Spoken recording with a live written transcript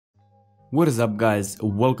What is up, guys?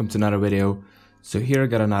 Welcome to another video. So here I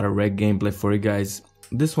got another reg gameplay for you guys.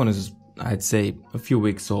 This one is, I'd say, a few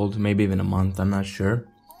weeks old, maybe even a month, I'm not sure.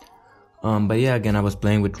 But yeah, again, I was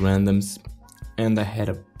playing with randoms and I had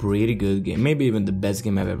a pretty good game, maybe even the best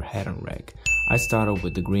game I've ever had on reg. I started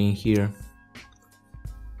with the green here.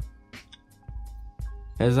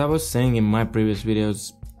 As I was saying in my previous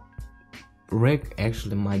videos, reg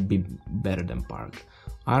actually might be better than park.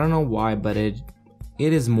 I don't know why, but it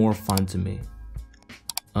is more fun to me.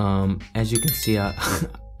 As you can see,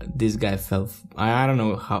 this guy fell. I don't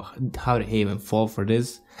know how did he even fall for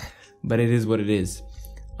this, but it is what it is.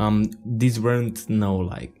 These weren't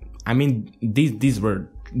I mean these were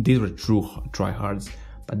true tryhards,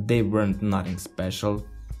 but they weren't nothing special.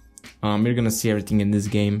 You're gonna see everything in this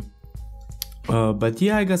game. But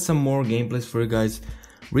yeah, I got some more gameplays for you guys.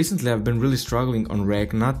 Recently I've been really struggling on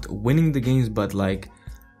reg, not winning the games, but like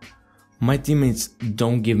my teammates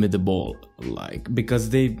don't give me the ball,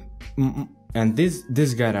 because they, and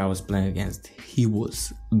this guy that I was playing against, he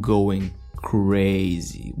was going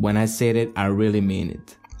crazy. When I say that, I really mean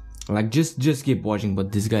it. Like, just keep watching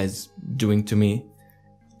what this guy is doing to me.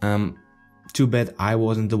 Too bad I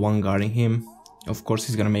wasn't the one guarding him. Of course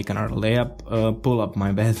he's gonna make another layup, pull up,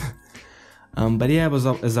 my bad. But yeah,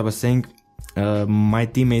 as I was saying, my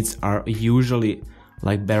teammates are usually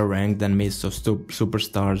like better ranked than me, so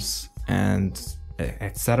superstars and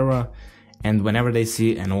etc. And whenever they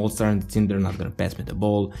see an all-star in the team, they're not gonna pass me the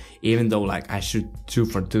ball, even though like I shoot 2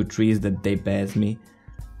 for 2 threes that they pass me.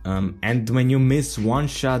 And when you miss one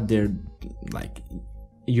shot, they're like,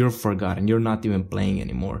 you're forgotten, you're not even playing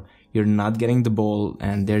anymore, you're not getting the ball,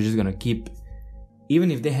 and they're just gonna keep, even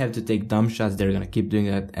if they have to take dumb shots, they're gonna keep doing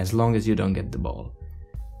that as long as you don't get the ball.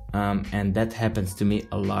 And that happens to me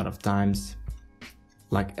a lot of times.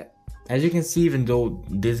 Like, as you can see, even though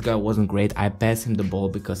this guy wasn't great, I passed him the ball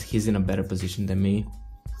because he's in a better position than me.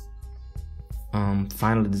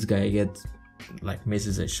 Finally this guy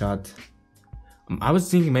misses a shot. I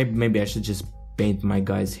was thinking maybe I should just paint my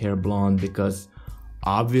guy's hair blonde, because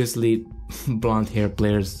obviously blonde hair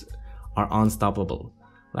players are unstoppable.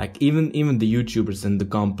 Like even the YouTubers and the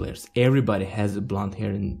comp players, everybody has a blonde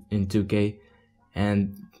hair in 2K.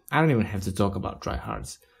 And I don't even have to talk about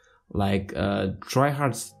Tryhards. Like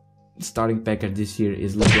Tryhards starting package this year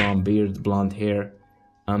is LeBron beard, blonde hair,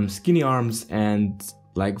 skinny arms, and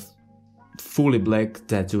like fully black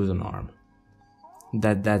tattoos on arm.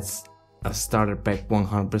 That's a starter pack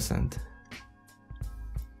 100%.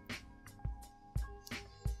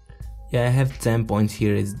 Yeah, I have 10 points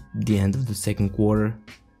here. It's the end of the second quarter.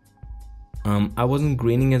 I wasn't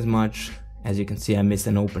greening as much. As you can see, I missed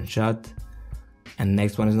an open shot. And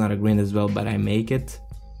next one is not a green as well, but I make it.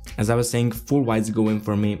 As I was saying, full whites go in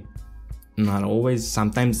for me. Not always.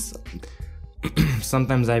 Sometimes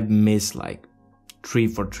I miss like 3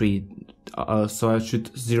 for 3. So I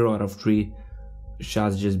shoot 0 out of 3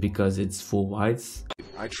 shots just because it's full whites.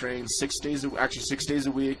 I train 6 days, actually 6 days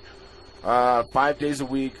a week. 5 days a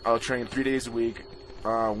week. I'll train 3 days a week.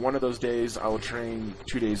 One of those days I will train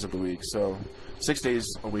 2 days of the week. So 6 days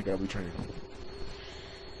a week I'll be training.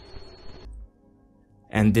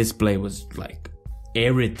 And this play was like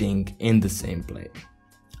everything in the same play.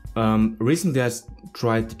 Recently I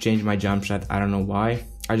tried to change my jump shot. I don't know why.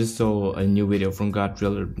 I just saw a new video from God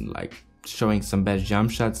Driller like showing some bad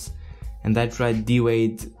jump shots, and I tried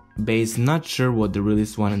D-Wade base, not sure what the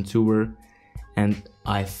release 1 and 2 were, and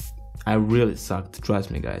I really sucked,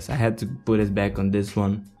 trust me guys. I had to put it back on this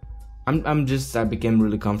one. I became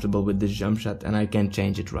really comfortable with this jump shot, and I can't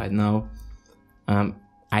change it right now.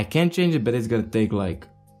 I can change it, but it's gonna take like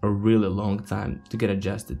a really long time to get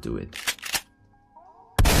adjusted to it.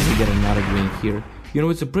 We get another green here. You know,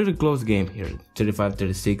 it's a pretty close game here.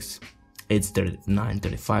 35-36. It's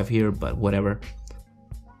 39-35 here, but whatever.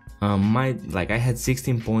 I had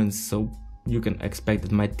 16 points, so you can expect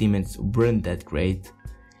that my teammates weren't that great.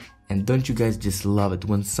 And don't you guys just love it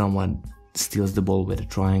when someone steals the ball with a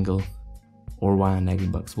triangle or Y on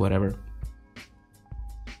Xbox, whatever.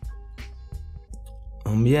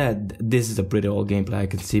 Yeah, this is a pretty old gameplay. I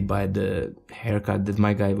can see by the haircut that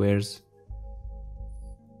my guy wears.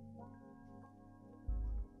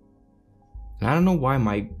 And I don't know why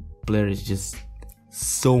my player is just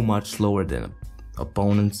so much slower than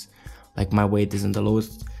opponents. Like, my weight isn't the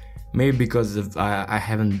lowest. Maybe because of I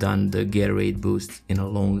haven't done the Gatorade boost in a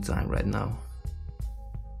long time right now.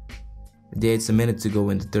 Yeah, it's a minute to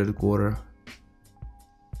go in the third quarter.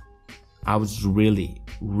 I was really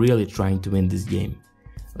trying to win this game.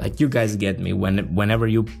 Like, you guys get me. Whenever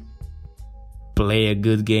you play a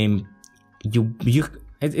good game,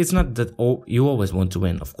 it's not that you always want to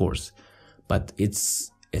win, of course, but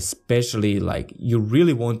it's especially like you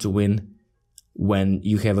really want to win when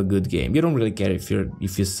you have a good game. You don't really care if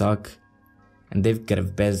you suck. And they've kind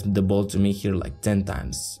of passed the ball to me here like 10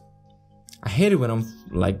 times. I hate it when I'm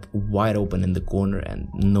like wide open in the corner and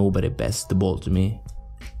nobody passes the ball to me.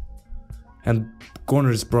 And corner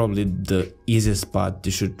is probably the easiest spot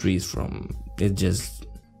to shoot threes from. It just,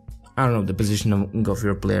 I don't know, the positioning of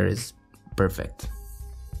your player is perfect.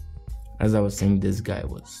 As I was saying, this guy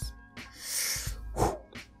was,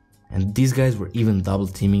 and these guys were even double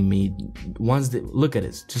teaming me. Once they, look at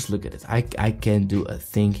this, just look at this. I can't do a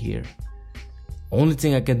thing here. Only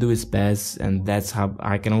thing I can do is pass, and that's how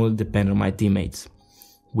I can only depend on my teammates,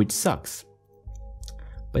 which sucks.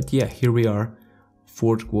 But yeah, here we are,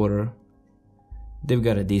 fourth quarter. They've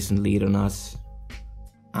got a decent lead on us.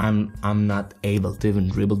 I'm not able to even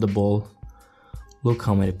dribble the ball. Look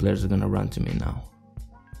how many players are gonna run to me now.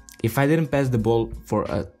 If I didn't pass the ball for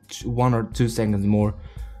 1 or 2 seconds more,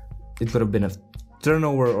 it would have been a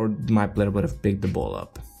turnover, or my player would have picked the ball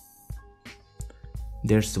up.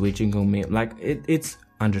 They're switching on me. Like, it's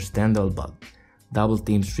understandable, but double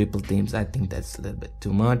teams, triple teams, I think that's a little bit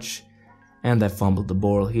too much. And I fumbled the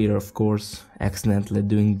ball here, of course, accidentally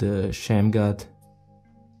doing the sham gut.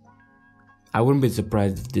 I wouldn't be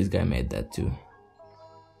surprised if this guy made that too.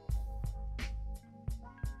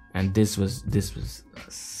 And this was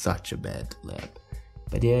such a bad lap.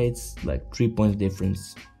 But yeah, it's like 3 points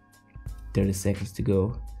difference. 30 seconds to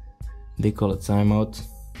go. They call it timeout.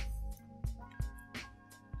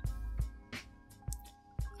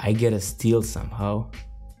 I get a steal somehow.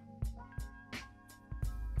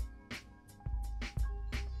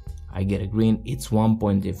 I get a green. It's 1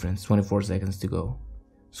 point difference. 24 seconds to go.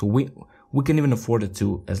 So we can even afford it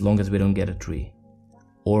to, as long as we don't get a 3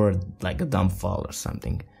 or like a dumb foul or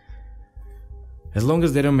something. As long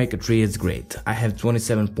as they don't make a 3, it's great. I have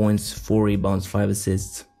 27 points, 4 rebounds, 5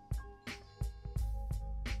 assists.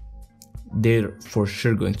 They're for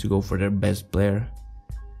sure going to go for their best player,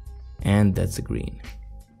 and that's a green.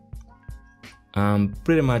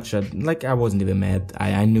 Pretty much like I wasn't even mad.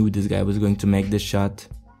 I knew this guy was going to make this shot.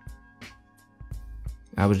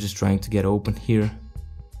 I was just trying to get open here.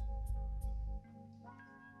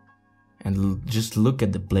 And just look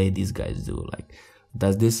at the play these guys do. Like,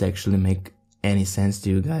 does this actually make any sense to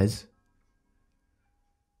you guys?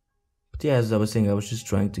 But yeah, as I was saying, I was just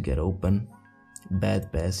trying to get open.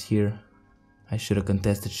 Bad pass here. I should have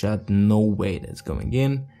contested shot. No way that's going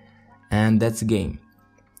in. And that's a game.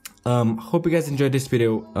 Hope you guys enjoyed this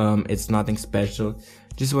video. It's nothing special.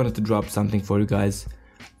 Just wanted to drop something for you guys.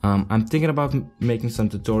 I'm thinking about making some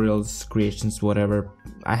tutorials, creations, whatever.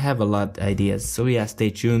 I have a lot of ideas. So yeah,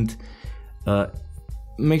 stay tuned.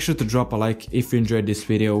 Make sure to drop a like if you enjoyed this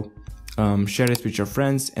video. Share this with your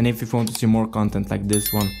friends, and if you want to see more content like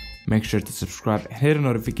this one, make sure to subscribe and hit the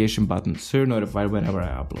notification button so you're notified whenever I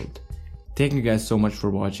upload. Thank you guys so much for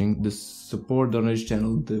watching. The support on this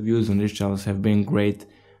channel, the views on this channel have been great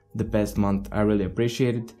the past month. I really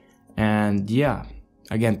appreciate it. And yeah,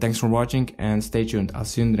 again, thanks for watching and stay tuned. I'll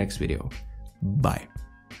see you in the next video. Bye.